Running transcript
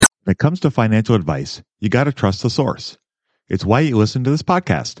When it comes to financial advice, you got to trust the source. It's why you listen to this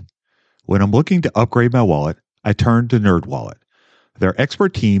podcast. When I'm looking to upgrade my wallet, I turn to NerdWallet. Their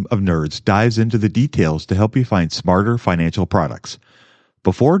expert team of nerds dives into the details to help you find smarter financial products.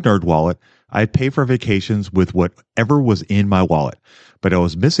 Before NerdWallet, I'd pay for vacations with whatever was in my wallet, but I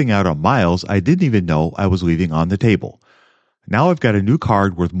was missing out on miles I didn't even know I was leaving on the table. Now I've got a new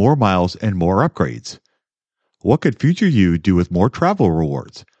card worth more miles and more upgrades. What could future you do with more travel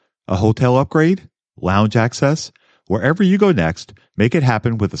rewards? A hotel upgrade? Lounge access? Wherever you go next, make it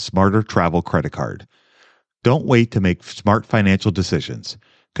happen with a smarter travel credit card. Don't wait to make smart financial decisions.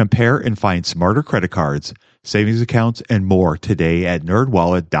 Compare and find smarter credit cards, savings accounts, and more today at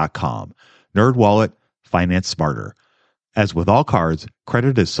nerdwallet.com. NerdWallet, finance smarter. As with all cards,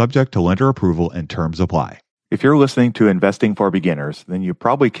 credit is subject to lender approval and terms apply. If you're listening to Investing for Beginners, then you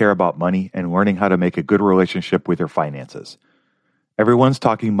probably care about money and learning how to make a good relationship with your finances. Everyone's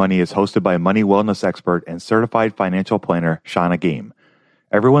Talking Money is hosted by money wellness expert and certified financial planner Shauna Game.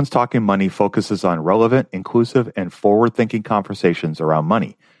 Everyone's Talking Money focuses on relevant, inclusive, and forward-thinking conversations around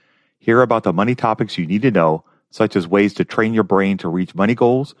money. Hear about the money topics you need to know, such as ways to train your brain to reach money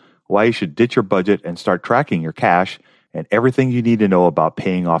goals, why you should ditch your budget and start tracking your cash, and everything you need to know about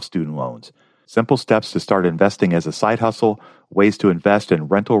paying off student loans. Simple steps to start investing as a side hustle, ways to invest in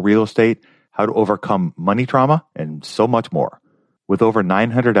rental real estate, how to overcome money trauma, and so much more. With over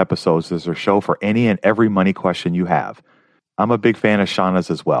 900 episodes, there's a show for any and every money question you have. I'm a big fan of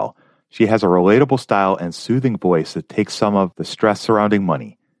Shauna's as well. She has a relatable style and soothing voice that takes some of the stress surrounding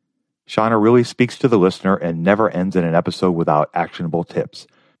money. Shauna really speaks to the listener and never ends in an episode without actionable tips.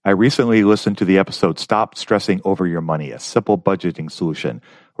 I recently listened to the episode Stop Stressing Over Your Money, a simple budgeting solution,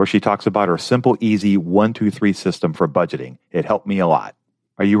 where she talks about her simple, easy 1-2-3 system for budgeting. It helped me a lot.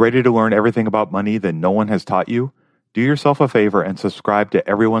 Are you ready to learn everything about money that no one has taught you? Do yourself a favor and subscribe to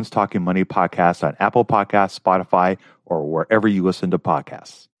Everyone's Talking Money podcast on Apple Podcasts, Spotify, or wherever you listen to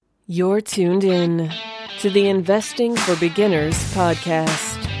podcasts. You're tuned in to the Investing for Beginners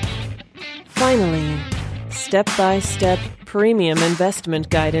podcast. Finally, step-by-step premium investment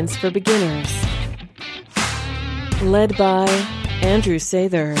guidance for beginners. Led by Andrew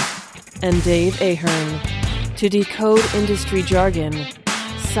Sather and Dave Ahern to decode industry jargon,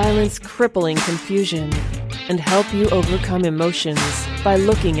 silence crippling confusion, and help you overcome emotions by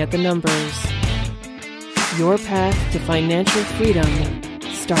looking at the numbers. Your path to financial freedom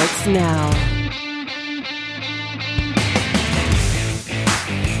starts now.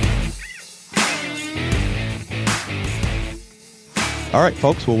 All right,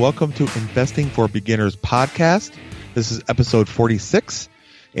 folks. Well, welcome to Investing for Beginners podcast. This is episode 46.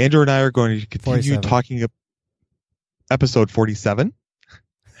 Andrew and I are going to continue talking episode 47.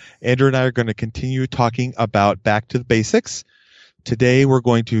 Andrew and I are going to continue talking about back to the basics. Today, we're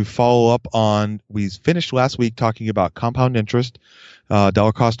going to follow up on, we finished last week talking about compound interest,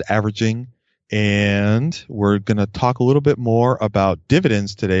 dollar cost averaging, and we're going to talk a little bit more about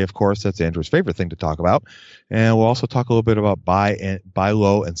dividends today. Of course, that's Andrew's favorite thing to talk about. And we'll also talk a little bit about buy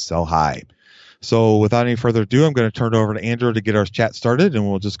low and sell high. So without any further ado, I'm going to turn it over to Andrew to get our chat started, and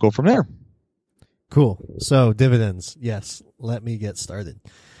we'll just go from there. Cool. So dividends. Yes. Let me get started.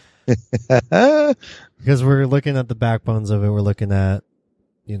 Because we're looking at the backbones of it. We're looking at,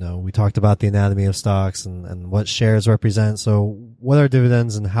 we talked about the anatomy of stocks and what shares represent. So what are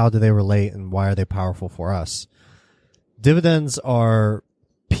dividends and how do they relate and why are they powerful for us? Dividends are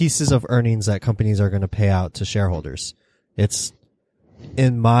pieces of earnings that companies are going to pay out to shareholders. It's,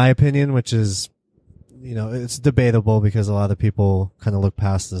 in my opinion, which is, it's debatable because a lot of people kind of look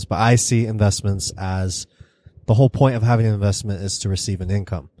past this, but I see investments as the whole point of having an investment is to receive an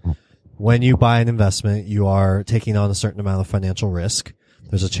income. When you buy an investment, you are taking on a certain amount of financial risk.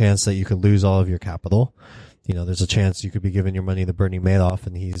 There's a chance that you could lose all of your capital. There's a chance you could be giving your money to Bernie Madoff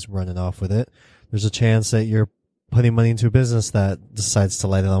and he's running off with it. There's a chance that you're putting money into a business that decides to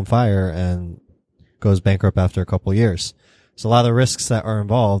light it on fire and goes bankrupt after a couple of years. There's a lot of risks that are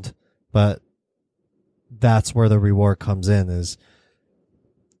involved, but that's where the reward comes in is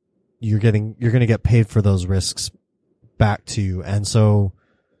you're going to get paid for those risks back to you. And so,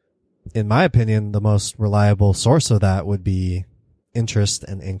 in my opinion, the most reliable source of that would be interest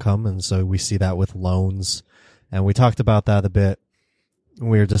and income. And so we see that with loans. And we talked about that a bit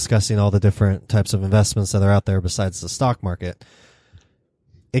when we were discussing all the different types of investments that are out there besides the stock market.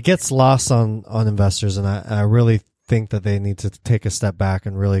 It gets lost on investors. And I really think that they need to take a step back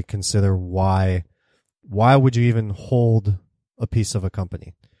and really consider why would you even hold a piece of a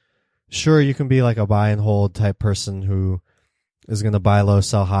company? Sure, you can be like a buy and hold type person who is going to buy low,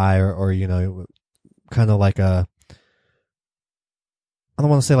 sell high, or kind of like a I don't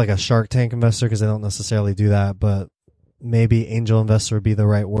want to say like a Shark Tank investor because they don't necessarily do that, but maybe angel investor would be the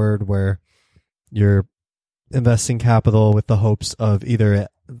right word, where you're investing capital with the hopes of either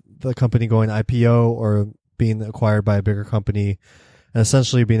the company going IPO or being acquired by a bigger company, and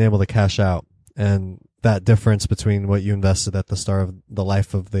essentially being able to cash out. And that difference between what you invested at the start of the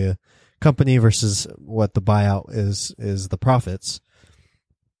life of the company versus what the buyout is the profits.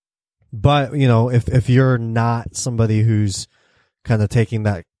 But, you know, if you're not somebody who's kind of taking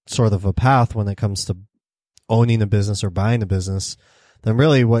that sort of a path when it comes to owning a business or buying a business, then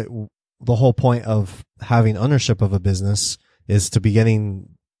really what the whole point of having ownership of a business is to be getting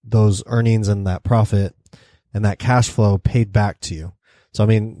those earnings and that profit and that cash flow paid back to you. So, I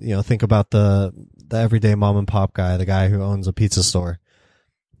mean, you know, think about the everyday mom and pop guy, the guy who owns a pizza store.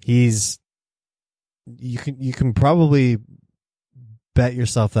 You can probably bet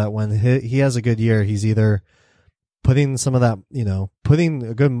yourself that when he has a good year, he's either putting some of that, you know, putting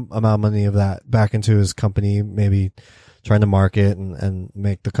a good amount of money of that back into his company, maybe trying to market and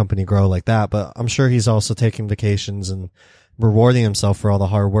make the company grow like that. But I'm sure he's also taking vacations and rewarding himself for all the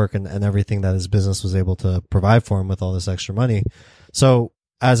hard work and everything that his business was able to provide for him with all this extra money. So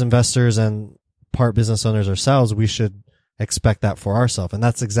as investors and part business owners ourselves, we should expect that for ourselves. And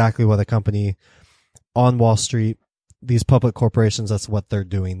that's exactly what a company on Wall Street, these public corporations, that's what they're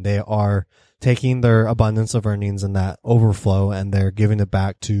doing. They are taking their abundance of earnings and that overflow, and they're giving it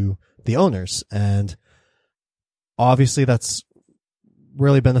back to the owners. And obviously that's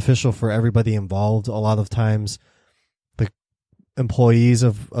really beneficial for everybody involved. A lot of times the employees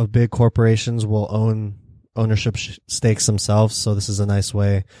of big corporations will own ownership stakes themselves. So this is a nice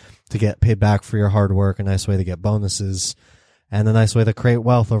way to get paid back for your hard work, a nice way to get bonuses, and a nice way to create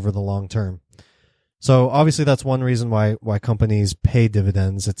wealth over the long term. So obviously that's one reason why companies pay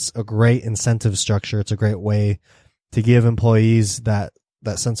dividends. It's a great incentive structure. It's a great way to give employees that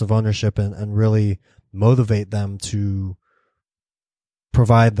sense of ownership and really motivate them to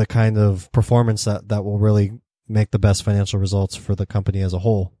provide the kind of performance that will really make the best financial results for the company as a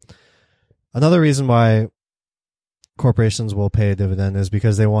whole. Another reason why corporations will pay a dividend is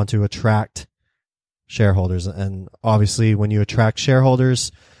because they want to attract shareholders. And obviously when you attract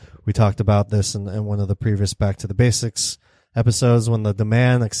shareholders, we talked about this in one of the previous Back to the Basics episodes, when the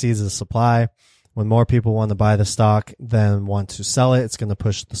demand exceeds the supply, when more people want to buy the stock than want to sell it, it's going to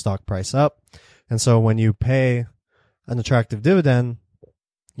push the stock price up. And so when you pay an attractive dividend,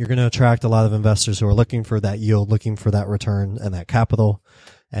 you're going to attract a lot of investors who are looking for that yield, looking for that return and that capital,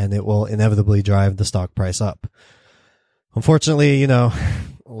 and it will inevitably drive the stock price up. Unfortunately, you know,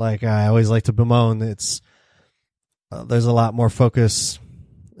 like I always like to bemoan, there's a lot more focus,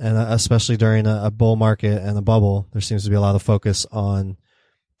 and especially during a bull market and a bubble, there seems to be a lot of focus on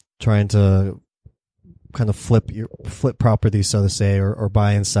trying to kind of flip properties, so to say, or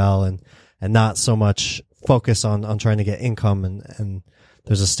buy and sell, and not so much focus on trying to get income. And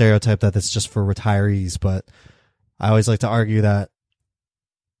there's a stereotype that it's just for retirees, but I always like to argue that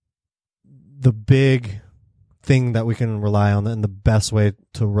the big thing that we can rely on and the best way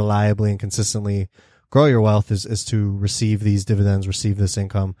to reliably and consistently grow your wealth is to receive these dividends, receive this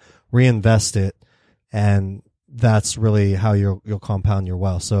income, reinvest it, and that's really how you'll compound your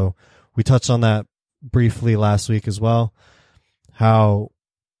wealth. So we touched on that briefly last week as well, how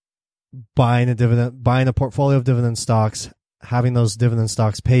buying a portfolio of dividend stocks, having those dividend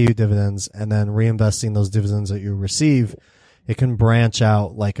stocks pay you dividends, and then reinvesting those dividends that you receive, it can branch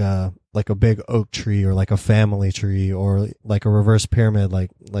out like a big oak tree, or like a family tree, or like a reverse pyramid,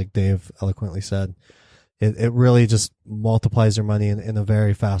 like Dave eloquently said. It really just multiplies your money in a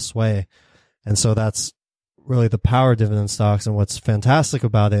very fast way. And so that's really the power of dividend stocks. And what's fantastic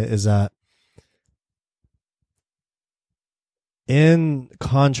about it is that, in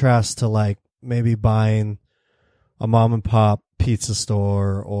contrast to like maybe buying a mom and pop pizza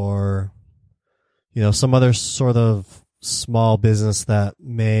store, or, you know, some other sort of small business that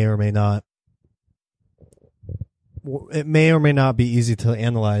may or may not be easy to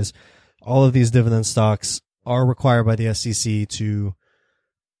analyze, all of these dividend stocks are required by the SEC to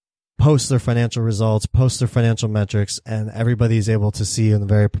post their financial results, post their financial metrics, and everybody's able to see in a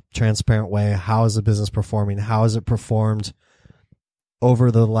very transparent way, how is the business performing? How has it performed over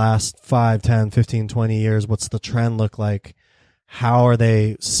the last 5, 10, 15, 20 years? What's the trend look like? How are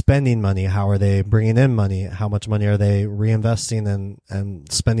they spending money? How are they bringing in money? How much money are they reinvesting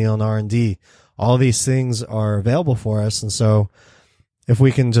and spending on R&D? All these things are available for us. And so if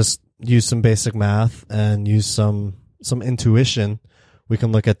we can just use some basic math and use some intuition, we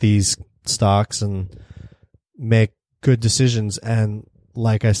can look at these stocks and make good decisions. And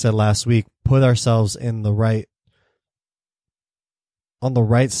like I said last week, put ourselves in the right on the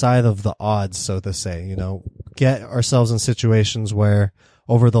right side of the odds, so to say, get ourselves in situations where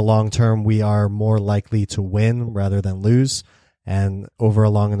over the long term, we are more likely to win rather than lose. And over a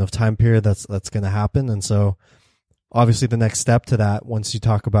long enough time period, that's going to happen. And so obviously the next step to that, once you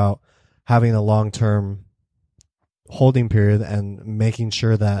talk about having a long-term holding period and making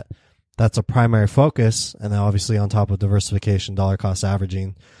sure that that's a primary focus, and then obviously on top of diversification, dollar cost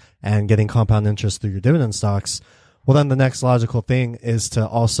averaging, and getting compound interest through your dividend stocks, well, then the next logical thing is to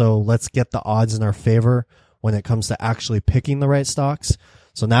also let's get the odds in our favor when it comes to actually picking the right stocks.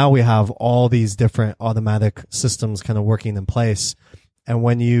 So now we have all these different automatic systems kind of working in place. And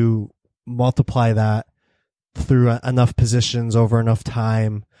when you multiply that through enough positions over enough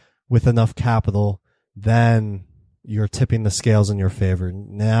time with enough capital, then you're tipping the scales in your favor.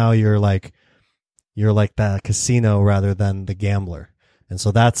 Now you're like the casino rather than the gambler. And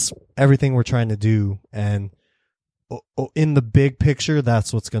so that's everything we're trying to do. And in the big picture,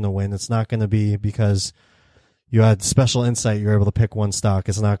 that's what's going to win. It's not going to be because you had special insight, you're able to pick one stock.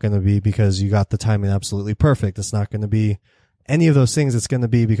 It's not going to be because you got the timing absolutely perfect. It's not going to be any of those things. It's going to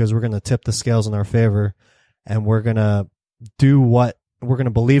be because we're going to tip the scales in our favor, and we're going to do what we're going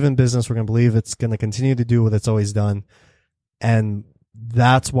to believe in business. We're going to believe it's going to continue to do what it's always done. And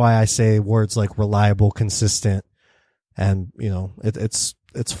that's why I say words like reliable, consistent, and it's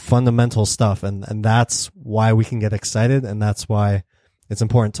fundamental stuff. And that's why we can get excited. And that's why it's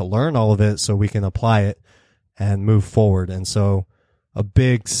important to learn all of it so we can apply it and move forward. And so a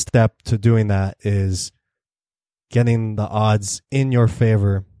big step to doing that is getting the odds in your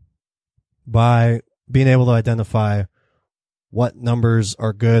favor by being able to identify what numbers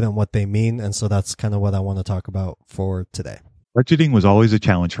are good and what they mean. And so that's kind of what I want to talk about for today. Budgeting was always a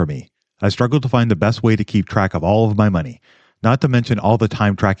challenge for me. I struggled to find the best way to keep track of all of my money, not to mention all the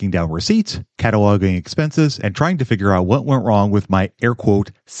time tracking down receipts, cataloging expenses, and trying to figure out what went wrong with my air quote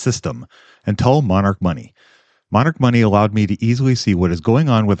system until Monarch Money. Monarch Money allowed me to easily see what is going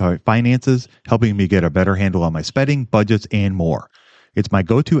on with my finances, helping me get a better handle on my spending, budgets, and more. It's my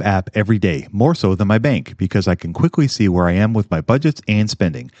go-to app every day, more so than my bank, because I can quickly see where I am with my budgets and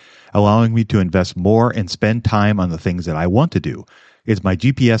spending, allowing me to invest more and spend time on the things that I want to do. It's my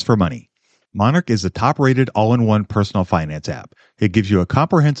GPS for money. Monarch is the top-rated all-in-one personal finance app. It gives you a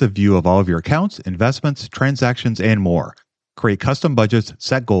comprehensive view of all of your accounts, investments, transactions, and more. Create custom budgets,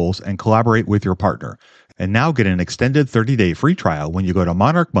 set goals, and collaborate with your partner. And now get an extended 30-day free trial when you go to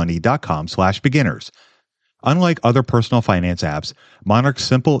monarchmoney.com/beginners. Unlike other personal finance apps, Monarch's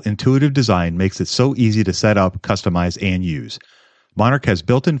simple, intuitive design makes it so easy to set up, customize, and use. Monarch has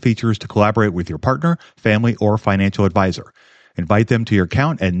built-in features to collaborate with your partner, family, or financial advisor. Invite them to your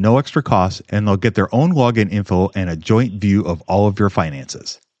account at no extra cost, and they'll get their own login info and a joint view of all of your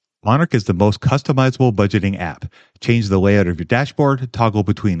finances. Monarch is the most customizable budgeting app. Change the layout of your dashboard, toggle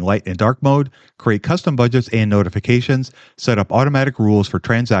between light and dark mode, create custom budgets and notifications, set up automatic rules for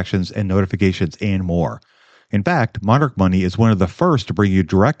transactions and notifications, and more. In fact, Monarch Money is one of the first to bring you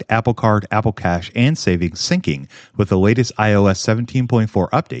direct Apple Card, Apple Cash, and savings syncing with the latest iOS 17.4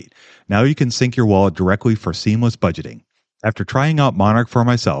 update. Now you can sync your wallet directly for seamless budgeting. After trying out Monarch for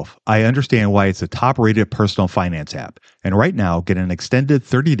myself, I understand why it's a top-rated personal finance app. And right now, get an extended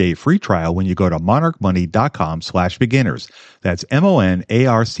 30-day free trial when you go to monarchmoney.com/beginners. That's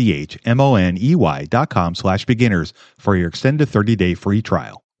monarchmoney.com/beginners for your extended 30-day free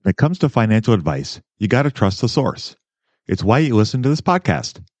trial. When it comes to financial advice, you got to trust the source. It's why you listen to this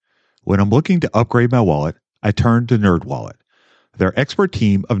podcast. When I'm looking to upgrade my wallet, I turn to NerdWallet. Their expert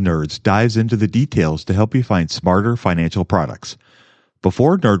team of nerds dives into the details to help you find smarter financial products.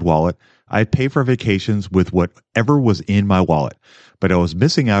 Before NerdWallet, I'd pay for vacations with whatever was in my wallet, but I was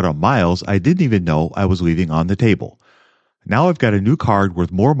missing out on miles I didn't even know I was leaving on the table. Now I've got a new card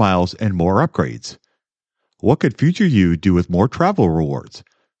with more miles and more upgrades. What could future you do with more travel rewards?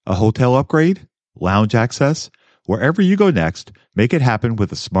 A hotel upgrade? Lounge access? Wherever you go next, make it happen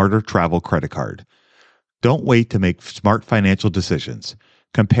with a smarter travel credit card. Don't wait to make smart financial decisions.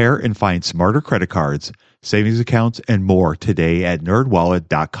 Compare and find smarter credit cards, savings accounts, and more today at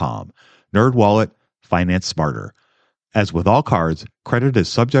nerdwallet.com. NerdWallet, finance smarter. As with all cards, credit is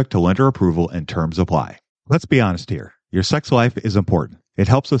subject to lender approval and terms apply. Let's be honest here. Your sex life is important. It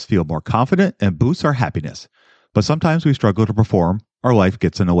helps us feel more confident and boosts our happiness. But sometimes we struggle to perform, our life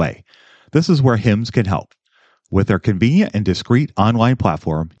gets in the way. This is where Hims can help. With their convenient and discreet online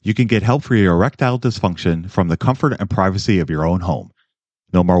platform, you can get help for your erectile dysfunction from the comfort and privacy of your own home.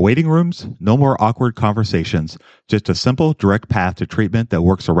 No more waiting rooms, no more awkward conversations, just a simple, direct path to treatment that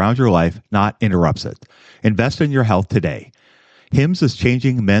works around your life, not interrupts it. Invest in your health today. HIMSS is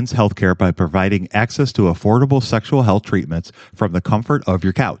changing men's healthcare by providing access to affordable sexual health treatments from the comfort of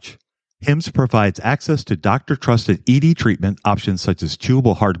your couch. HIMSS provides access to doctor-trusted ED treatment options such as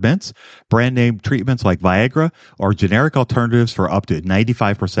chewable hard mints, brand-name treatments like Viagra, or generic alternatives for up to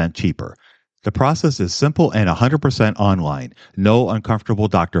 95% cheaper. The process is simple and 100% online. No uncomfortable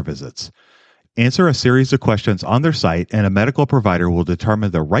doctor visits. Answer a series of questions on their site, and a medical provider will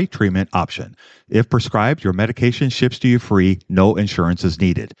determine the right treatment option. If prescribed, your medication ships to you free. No insurance is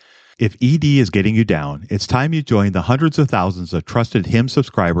needed. If ED is getting you down, it's time you join the hundreds of thousands of trusted HIMSS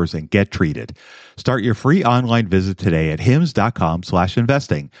subscribers and get treated. Start your free online visit today at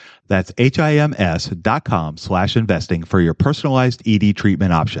hims.com/investing. That's HIMS.com/investing for your personalized ED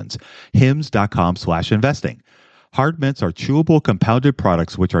treatment options. hims.com/investing. Hard mints are chewable compounded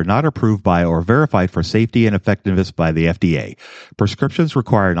products which are not approved by or verified for safety and effectiveness by the FDA. Prescriptions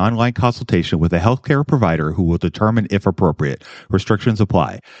require an online consultation with a healthcare provider who will determine if appropriate. Restrictions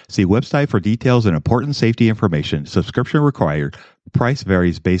apply. See website for details and important safety information. Subscription required. Price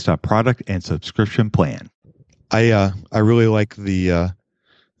varies based on product and subscription plan. I really like the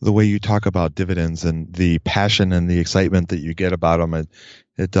way you talk about dividends and the passion and the excitement that you get about them.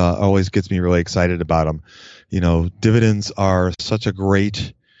 It always gets me really excited about them. You know, dividends are such a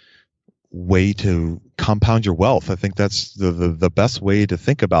great way to compound your wealth. I think that's the best way to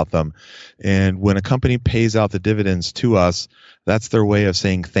think about them. And when a company pays out the dividends to us, that's their way of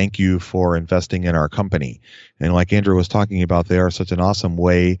saying thank you for investing in our company. And like Andrew was talking about, they are such an awesome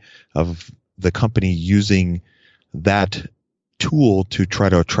way of the company using that tool to try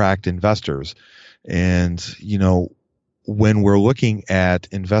to attract investors. And, you know, when we're looking at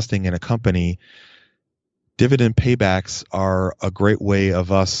investing in a company, dividend paybacks are a great way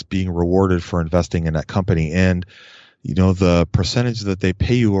of us being rewarded for investing in that company. And, you know, the percentage that they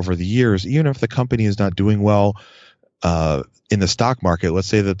pay you over the years, even if the company is not doing well in the stock market, let's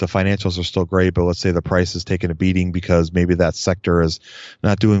say that the financials are still great, but let's say the price is taking a beating because maybe that sector is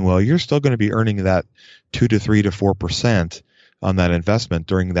not doing well, you're still going to be earning that 2 to 3 to 4% on that investment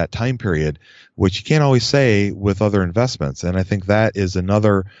during that time period, which you can't always say with other investments. And I think that is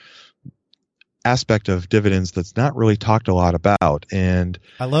another aspect of dividends that's not really talked a lot about. And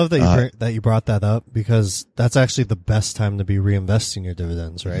I love that that you brought that up, because that's actually the best time to be reinvesting your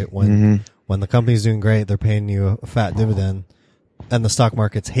dividends, right? When the company's doing great, they're paying you a fat dividend, and the stock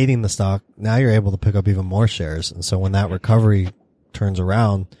market's hating the stock. Now you're able to pick up even more shares. And so when that recovery turns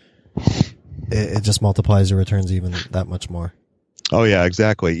around, it just multiplies your returns even that much more. Oh yeah,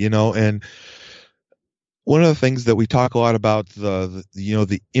 exactly. You know, and one of the things that we talk a lot about,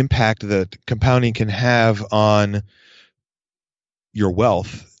 the impact that compounding can have on your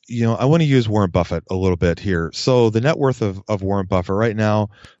wealth. You know, I want to use Warren Buffett a little bit here. So the net worth of Warren Buffett right now,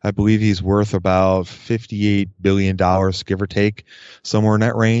 I believe he's worth about $58 billion, give or take, somewhere in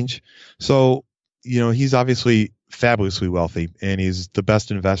that range. So, you know, he's obviously fabulously wealthy, and he's the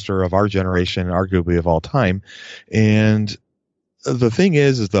best investor of our generation, arguably of all time. And the thing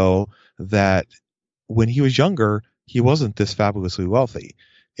is though, that when he was younger, he wasn't this fabulously wealthy.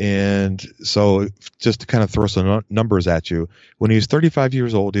 And so just to kind of throw some numbers at you, when he was 35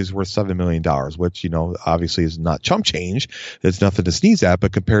 years old, he's worth $7 million, which, you know, obviously is not chump change. It's nothing to sneeze at,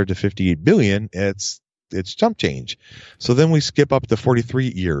 but compared to 58 billion, it's chump change. So then we skip up to 43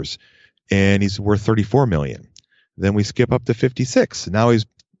 years and he's worth 34 million. Then we skip up to 56. Now he's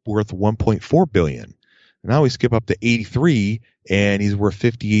worth 1.4 billion. Now we skip up to 83 and he's worth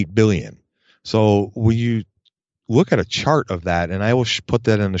 58 billion. So when you look at a chart of that, and I will put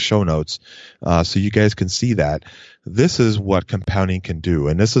that in the show notes so you guys can see that, this is what compounding can do,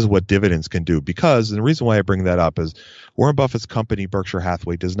 and this is what dividends can do. Because the reason why I bring that up is Warren Buffett's company, Berkshire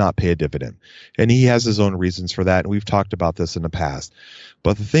Hathaway, does not pay a dividend, and he has his own reasons for that, and we've talked about this in the past.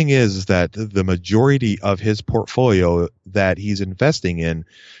 But the thing is that the majority of his portfolio that he's investing in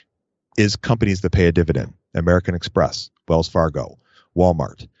is companies that pay a dividend: American Express, Wells Fargo,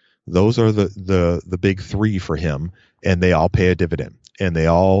 Walmart. Those are the big three for him, and they all pay a dividend, and they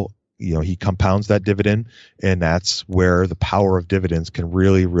all, you know, he compounds that dividend, and that's where the power of dividends can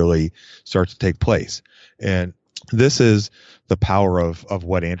really, really start to take place. And this is the power of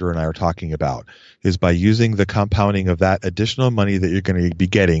what Andrew and I are talking about, is by using the compounding of that additional money that you're going to be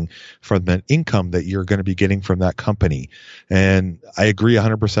getting from the income that you're going to be getting from that company. And I agree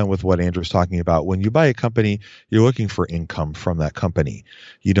 100% with what Andrew's talking about. When you buy a company, you're looking for income from that company.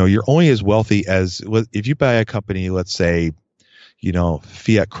 You know, you're only as wealthy as, if you buy a company, let's say, you know,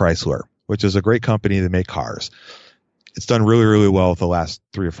 Fiat Chrysler, which is a great company that make cars. It's done really, really well the last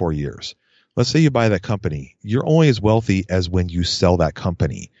 3 or 4 years. let's say you buy that company, you're only as wealthy as when you sell that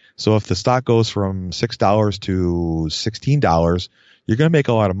company. So if the stock goes from $6 to $16, you're going to make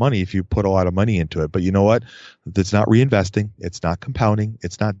a lot of money if you put a lot of money into it. But you know what? It's not reinvesting. It's not compounding.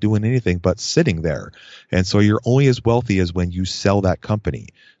 It's not doing anything but sitting there. And so you're only as wealthy as when you sell that company.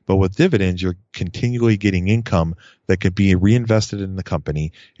 But with dividends, you're continually getting income that can be reinvested in the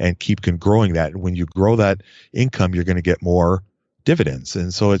company and keep growing that. And when you grow that income, you're going to get more dividends.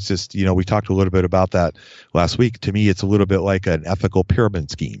 And so it's just, we talked a little bit about that last week. To me, it's a little bit like an ethical pyramid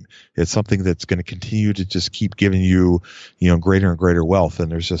scheme. It's something that's going to continue to just keep giving you, greater and greater wealth.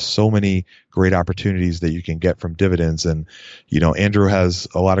 And there's just so many great opportunities that you can get from dividends. And, Andrew has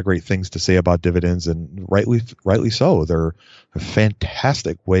a lot of great things to say about dividends, and rightly so. They're a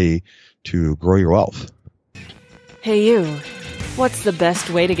fantastic way to grow your wealth. Hey you, what's the best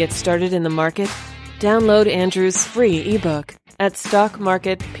way to get started in the market? Download Andrew's free ebook at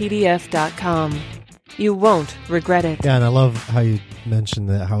stockmarketpdf.com. You won't regret it. Yeah, and I love how you mentioned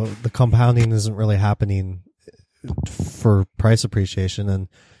that, how the compounding isn't really happening for price appreciation. And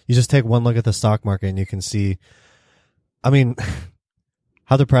you just take one look at the stock market and you can see,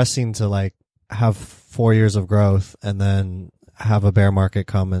 how depressing to have 4 years of growth and then have a bear market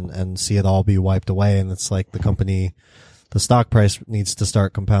come and see it all be wiped away. And it's like the stock price needs to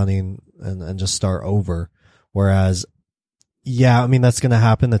start compounding and just start over. Whereas, yeah, that's going to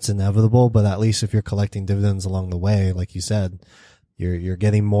happen. That's inevitable. But at least if you're collecting dividends along the way, like you said, you're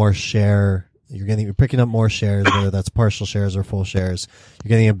getting more share. You're picking up more shares, whether that's partial shares or full shares. You're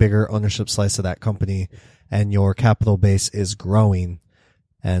getting a bigger ownership slice of that company, and your capital base is growing.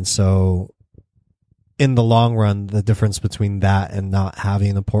 And so in the long run, the difference between that and not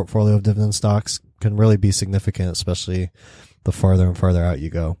having a portfolio of dividend stocks can really be significant, especially the farther and farther out you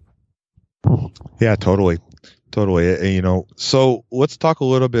go. Yeah, totally. So let's talk a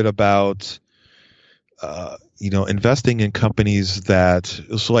little bit about, investing in companies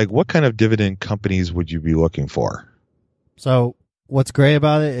what kind of dividend companies would you be looking for? So what's great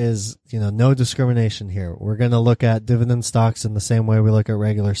about it is, no discrimination here. We're going to look at dividend stocks in the same way we look at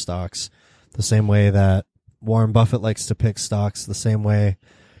regular stocks, the same way that Warren Buffett likes to pick stocks, the same way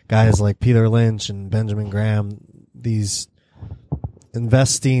guys like Peter Lynch and Benjamin Graham, these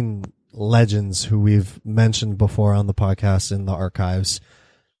investing legends who we've mentioned before on the podcast in the archives.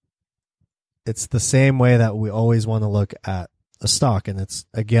 It's the same way that we always want to look at a stock. And it's,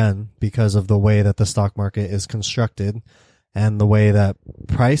 again, because of the way that the stock market is constructed and the way that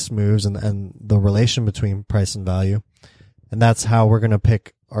price moves and the relation between price and value. And that's how we're going to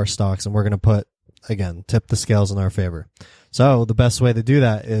pick our stocks. And we're going to tip the scales in our favor. So the best way to do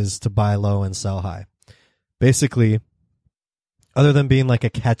that is to buy low and sell high. Basically, other than being like a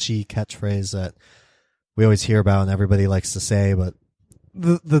catchy catchphrase that we always hear about and everybody likes to say, but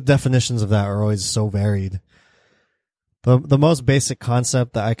the definitions of that are always so varied. The most basic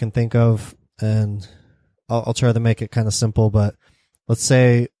concept that I can think of, and I'll try to make it kind of simple, but let's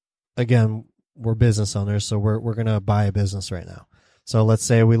say, again, we're business owners, so we're going to buy a business right now. So let's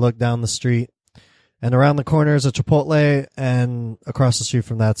say we look down the street, and around the corner is a Chipotle, and across the street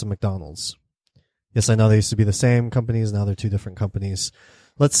from that's a McDonald's. Yes, I know they used to be the same companies. Now they're two different companies.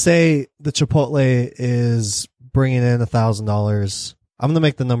 Let's say the Chipotle is bringing in $1,000. I'm going to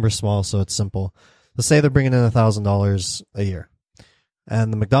make the number small so it's simple. Let's say they're bringing in $1,000 a year,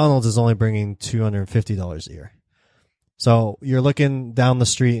 and the McDonald's is only bringing $250 a year. So you're looking down the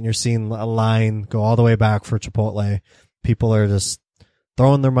street and you're seeing a line go all the way back for Chipotle. People are just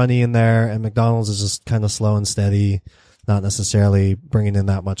throwing their money in there, and McDonald's is just kind of slow and steady, not necessarily bringing in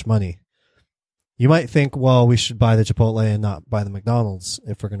that much money. You might think, well, we should buy the Chipotle and not buy the McDonald's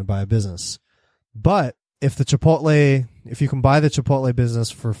if we're going to buy a business. But if you can buy the Chipotle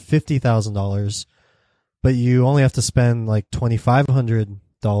business for $50,000, but you only have to spend like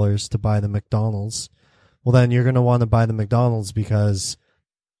 $2,500 to buy the McDonald's, well, then you're going to want to buy the McDonald's because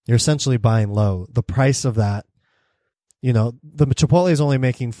you're essentially buying low. The price of that, the Chipotle is only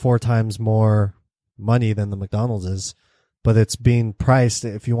making 4 times more money than the McDonald's is, but it's being priced.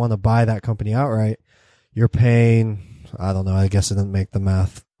 If you want to buy that company outright, you're paying, I don't know, I guess I didn't make the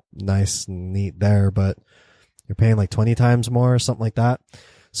math nice and neat there, but you're paying like 20 times more or something like that.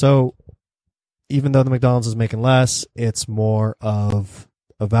 So even though the McDonald's is making less, it's more of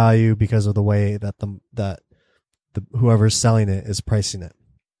a value because of the way that whoever's selling it is pricing it.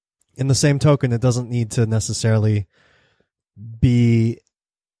 In the same token, it doesn't need to necessarily be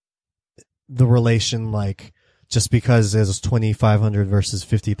the relation like just because there's 2,500 versus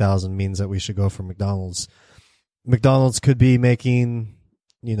 50,000 means that we should go for McDonald's. McDonald's could be making,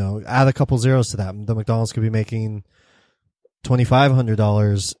 add a couple zeros to that. The McDonald's could be making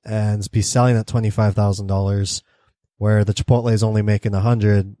 $2,500 and be selling at $25,000, where the Chipotle is only making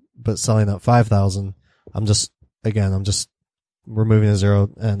 $100 but selling at $5,000. I'm just removing a zero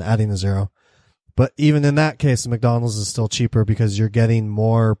and adding a zero. But even in that case, McDonald's is still cheaper because you're getting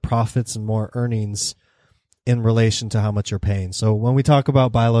more profits and more earnings in relation to how much you're paying. So when we talk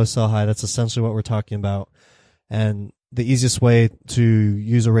about buy low, sell high, that's essentially what we're talking about. And the easiest way to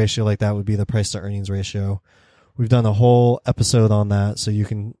use a ratio like that would be the price to earnings ratio. We've done a whole episode on that, so you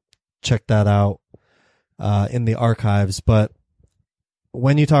can check that out in the archives. But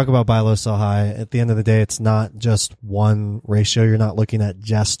when you talk about buy low, sell high, at the end of the day, it's not just one ratio. You're not looking at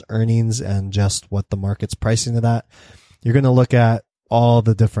just earnings and just what the market's pricing it at. You're going to look at all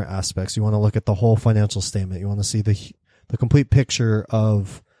the different aspects. You want to look at the whole financial statement. You want to see the complete picture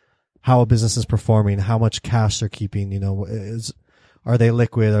of how a business is performing, how much cash they're keeping. Are they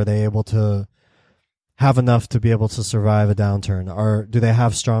liquid? Are they able to have enough to be able to survive a downturn? Or do they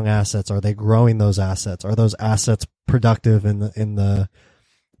have strong assets? Are they growing those assets? Are those assets productive in the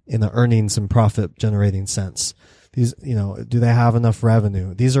earnings and profit generating sense? Do they have enough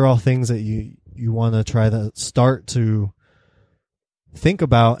revenue? These are all things that you want to try to start to think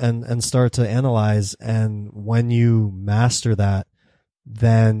about and start to analyze. And when you master that,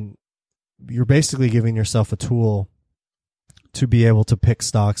 then you're basically giving yourself a tool to be able to pick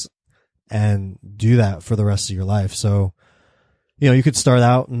stocks and do that for the rest of your life. So, you could start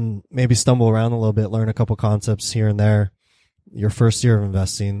out and maybe stumble around a little bit, learn a couple concepts here and there your first year of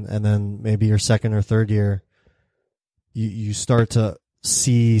investing, and then maybe your second or third year, you start to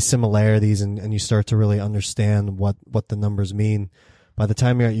see similarities and you start to really understand what the numbers mean. By the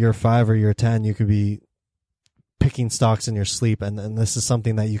time you're at year 5 or year 10, you could be picking stocks in your sleep, and this is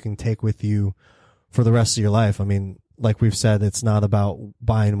something that you can take with you for the rest of your life. I mean, like we've said, it's not about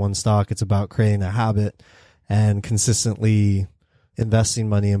buying one stock. It's about creating a habit and consistently investing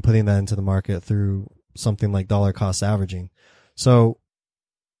money and putting that into the market through something like dollar cost averaging. So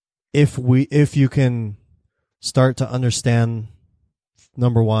if you can start to understand,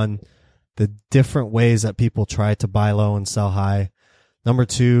 number one, the different ways that people try to buy low and sell high. Number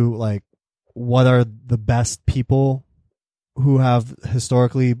two, like, what are the best people who have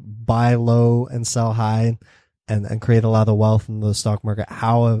historically buy low and sell high and create a lot of wealth in the stock market?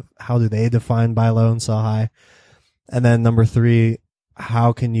 How do they define buy low and sell high? And then number three,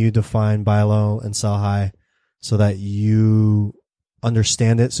 how can you define buy low and sell high so that you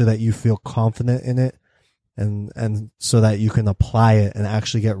understand it, so that you feel confident in it, and so that you can apply it and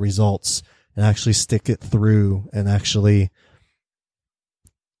actually get results and actually stick it through and actually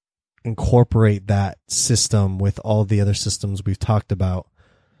incorporate that system with all the other systems we've talked about.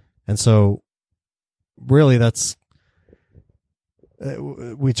 And so really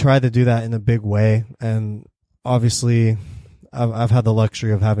we try to do that in a big way. And obviously I've had the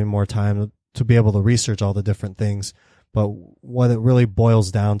luxury of having more time to be able to research all the different things. But what it really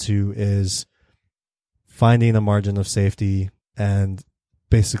boils down to is finding a margin of safety and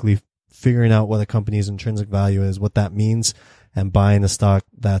basically figuring out what a company's intrinsic value is, what that means, and buying a stock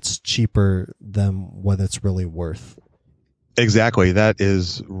that's cheaper than what it's really worth. Exactly. That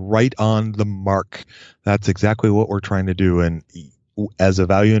is right on the mark. That's exactly what we're trying to do. And as a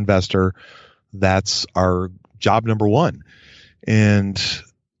value investor, that's our job number one. And,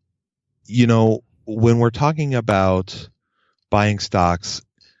 when we're talking about buying stocks,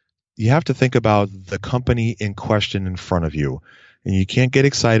 you have to think about the company in question in front of you. And you can't get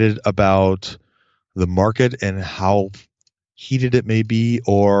excited about the market and how heated it may be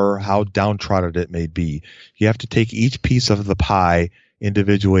or how downtrodden it may be. You have to take each piece of the pie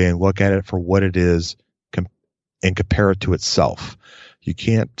individually and look at it for what it is and compare it to itself. You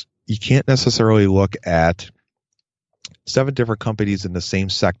can't necessarily look at 7 different companies in the same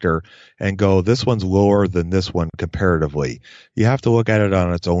sector and go, this one's lower than this one comparatively. You have to look at it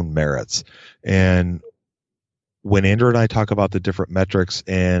on its own merits. And when Andrew and I talk about the different metrics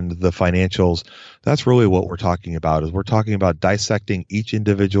and the financials, that's really what we're talking about. Is we're talking about dissecting each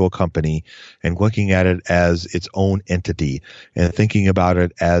individual company and looking at it as its own entity and thinking about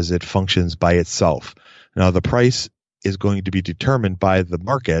it as it functions by itself. Now, the price is going to be determined by the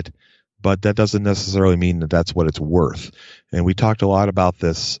market, but that doesn't necessarily mean that that's what it's worth. And we talked a lot about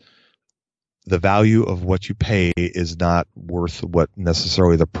this. The value of what you pay is not worth what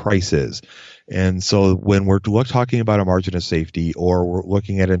necessarily the price is. And so when we're talking about a margin of safety or we're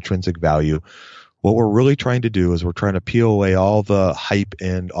looking at intrinsic value, what we're really trying to do is we're trying to peel away all the hype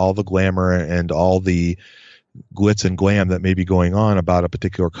and all the glamour and all the glitz and glam that may be going on about a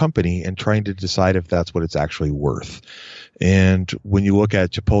particular company and trying to decide if that's what it's actually worth. And when you look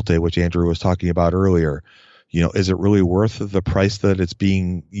at Chipotle, which Andrew was talking about earlier, Is it really worth the price that it's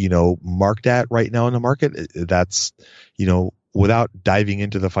being, marked at right now in the market? That's, without diving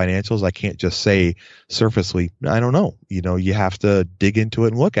into the financials, I can't just say surfacely, I don't know. You have to dig into it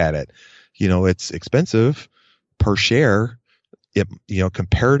and look at it. It's expensive per share,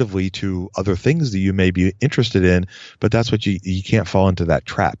 comparatively to other things that you may be interested in, but that's what you can't fall into that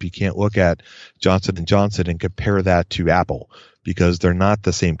trap. You can't look at Johnson & Johnson and compare that to Apple, because they're not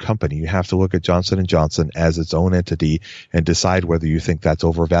the same company. You have to look at Johnson & Johnson as its own entity and decide whether you think that's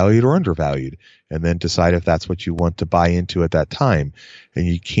overvalued or undervalued, and then decide if that's what you want to buy into at that time. And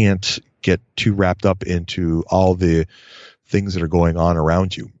you can't get too wrapped up into all the things that are going on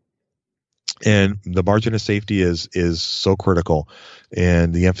around you. And the margin of safety is so critical,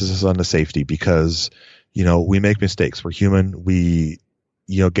 and the emphasis on the safety, because, we make mistakes. We're human. We,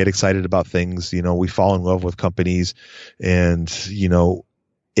 get excited about things. We fall in love with companies, and,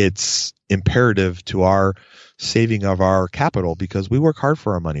 it's imperative to our saving of our capital, because we work hard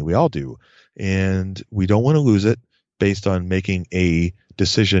for our money. We all do. And we don't want to lose it based on making a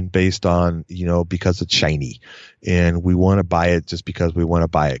decision based on, because it's shiny, and we want to buy it just because we want to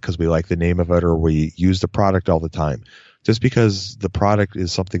buy it because we like the name of it, or we use the product all the time. Just because the product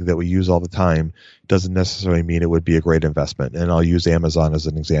is something that we use all the time doesn't necessarily mean it would be a great investment. And I'll use Amazon as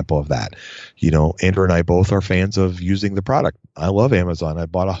an example of that. Andrew and I both are fans of using the product. I love Amazon. I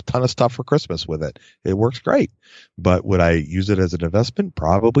bought a ton of stuff for Christmas with it. It works great. But would I use it as an investment?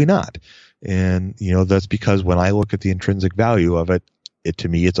 Probably not. And, that's because when I look at the intrinsic value of it, to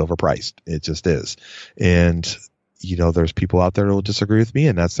me, it's overpriced. It just is. And, there's people out there that will disagree with me,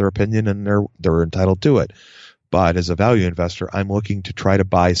 and that's their opinion, and they're entitled to it. But as a value investor, I'm looking to try to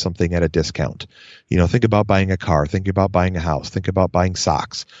buy something at a discount. Think about buying a car. Think about buying a house. Think about buying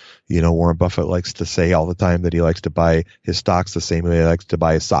stocks. Warren Buffett likes to say all the time that he likes to buy his stocks the same way he likes to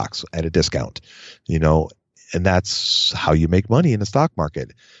buy his socks, at a discount. And that's how you make money in the stock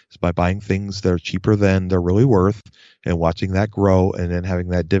market, is by buying things that are cheaper than they're really worth, and watching that grow, and then having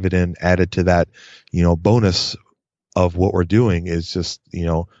that dividend added to that, bonus of what we're doing is just,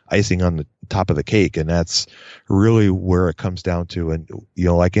 icing on the top of the cake. And that's really where it comes down to. And,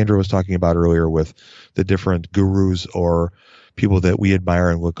 like Andrew was talking about earlier with the different gurus or people that we admire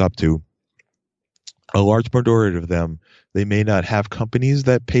and look up to, a large majority of them, they may not have companies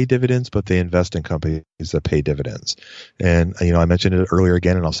that pay dividends, but they invest in companies that pay dividends. And, I mentioned it earlier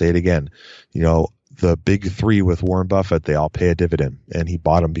again, and I'll say it again. The big three with Warren Buffett, they all pay a dividend, and he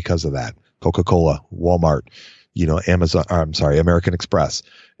bought them because of that. Coca-Cola, Walmart, American Express,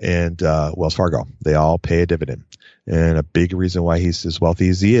 and Wells Fargo. They all pay a dividend. And a big reason why he's as wealthy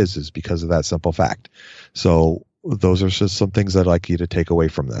as he is because of that simple fact. So those are just some things I'd like you to take away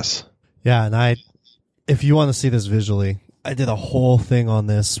from this. Yeah, and if you want to see this visually, I did a whole thing on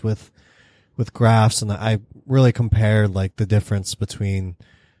this with graphs, and I really compared like the difference between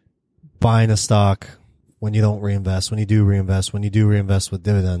buying a stock when you don't reinvest, when you do reinvest, when you do reinvest with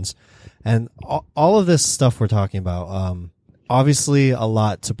dividends. And all of this stuff we're talking about, obviously a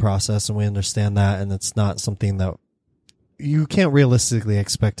lot to process, and we understand that, and it's not something that you can't realistically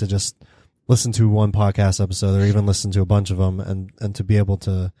expect to just listen to one podcast episode or even listen to a bunch of them and to be able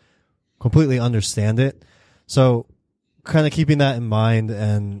to completely understand it. So kind of keeping that in mind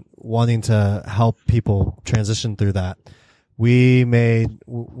and wanting to help people transition through that,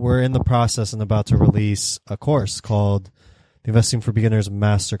 we're in the process and about to release a course called the Investing for Beginners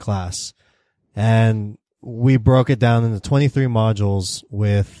Masterclass. And we broke it down into 23 modules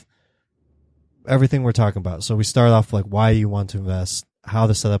with everything we're talking about. So we start off like why you want to invest, how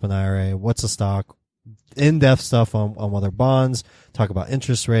to set up an IRA, what's a stock, in-depth stuff on whether bonds, talk about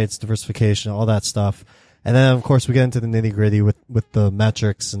interest rates, diversification, all that stuff. And then, of course, we get into the nitty-gritty with the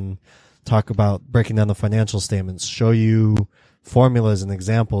metrics and talk about breaking down the financial statements, show you formulas and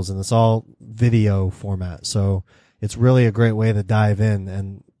examples, and it's all video format. So it's really a great way to dive in.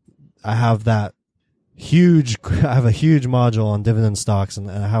 And I have a huge module on dividend stocks, and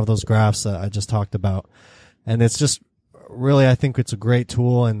I have those graphs that I just talked about. And it's just really, I think it's a great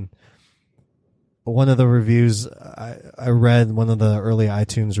tool. And one of the reviews, I read one of the early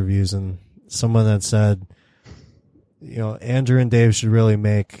iTunes reviews, and someone had said, Andrew and Dave should really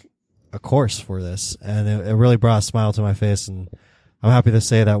make a course for this. And it really brought a smile to my face. And I'm happy to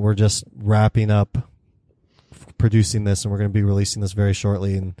say that we're just wrapping up producing this, and we're going to be releasing this very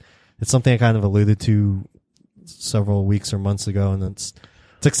shortly. And it's something I kind of alluded to several weeks or months ago. And it's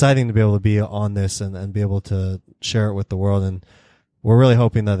exciting to be able to be on this and be able to share it with the world. And we're really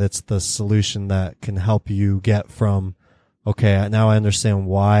hoping that it's the solution that can help you get from, okay, now I understand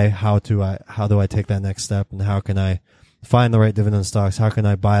why, how do I take that next step, and how can I find the right dividend stocks? How can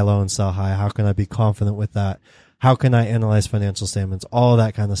I buy low and sell high? How can I be confident with that? How can I analyze financial statements? All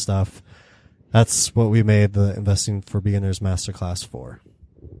that kind of stuff. That's what we made the Investing for Beginners Masterclass for.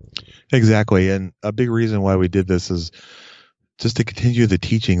 Exactly. And a big reason why we did this is just to continue the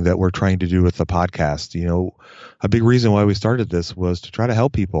teaching that we're trying to do with the podcast. A big reason why we started this was to try to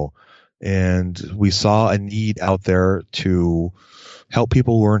help people. And we saw a need out there to help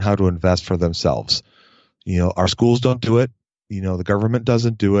people learn how to invest for themselves. Our schools don't do it. The government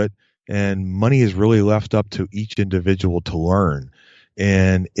doesn't do it. And money is really left up to each individual to learn.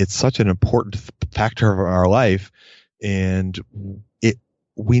 And it's such an important factor of our life. And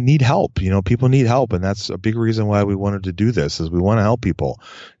we need help. People need help. And that's a big reason why we wanted to do this, is we want to help people.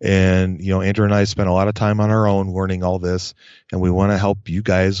 And, Andrew and I spent a lot of time on our own learning all this, and we want to help you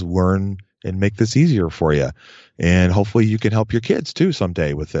guys learn and make this easier for you. And hopefully you can help your kids too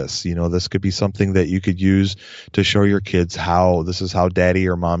someday with this. This could be something that you could use to show your kids this is how daddy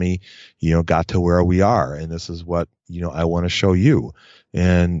or mommy, got to where we are. And this is what, I want to show you.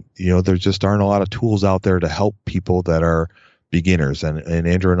 And, there just aren't a lot of tools out there to help people that are beginners. And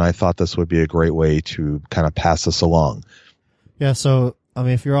Andrew and I thought this would be a great way to kind of pass this along. Yeah. So,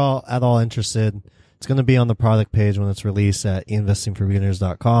 if you're all at all interested, it's going to be on the product page when it's released at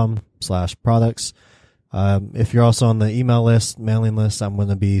investingforbeginners.com/products. If you're also on the email list, mailing list, I'm going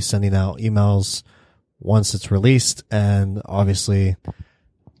to be sending out emails once it's released, and obviously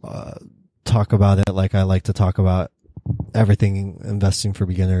talk about it like I like to talk about everything investing for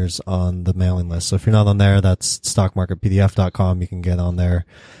beginners on the mailing list. So if you're not on there, that's stockmarketpdf.com. You can get on there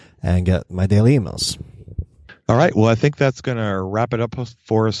and get my daily emails. All right. Well, I think that's going to wrap it up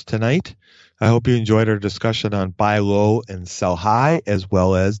for us tonight. I hope you enjoyed our discussion on buy low and sell high, as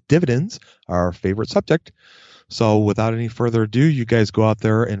well as dividends, our favorite subject. So without any further ado, you guys go out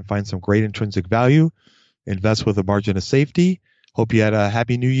there and find some great intrinsic value, invest with a margin of safety. Hope you had a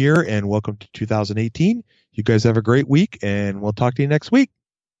happy new year, and welcome to 2018. You guys have a great week, and we'll talk to you next week.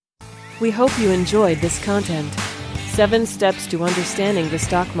 We hope you enjoyed this content. 7 Steps to Understanding the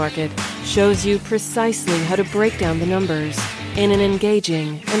Stock Market shows you precisely how to break down the numbers in an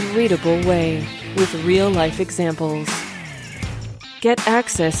engaging and readable way with real-life examples. Get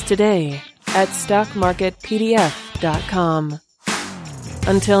access today at stockmarketpdf.com.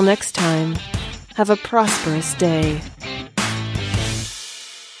 Until next time, have a prosperous day.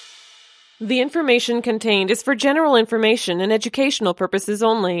 The information contained is for general information and educational purposes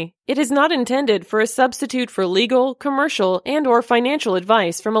only. It is not intended for a substitute for legal, commercial, and/or financial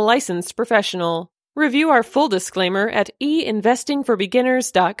advice from a licensed professional. Review our full disclaimer at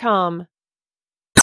einvestingforbeginners.com.